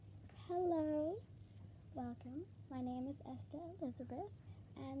Hello, welcome. My name is Elizabxth,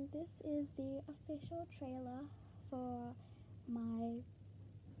 and this is the official trailer for my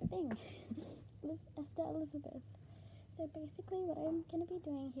thing, Elizabxth. So basically, what I'm going to be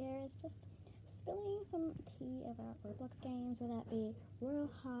doing here is just spilling some tea about Roblox games, whether that be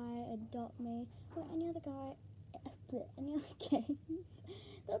Royal High, Adopt Me, or any other games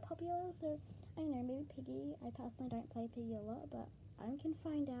that are popular. So I don't know, maybe Piggy. I personally don't play Piggy a lot, but I can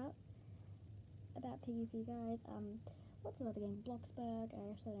find out about Piggy for you guys. What's the other game? Bloxburg.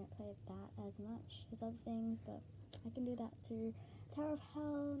 I actually don't play that as much as other things, but I can do that too. Tower of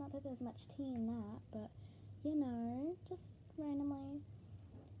Hell. Not that there's much tea in that, but you know, just randomly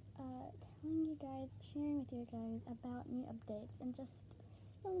telling you guys, sharing with you guys about new updates, and just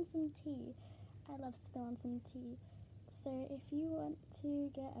spilling some tea. I love spilling some tea. So if you want to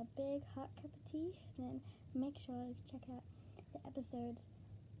get a big hot cup of tea, then make sure to check out the episodes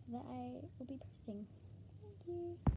that I will be posting.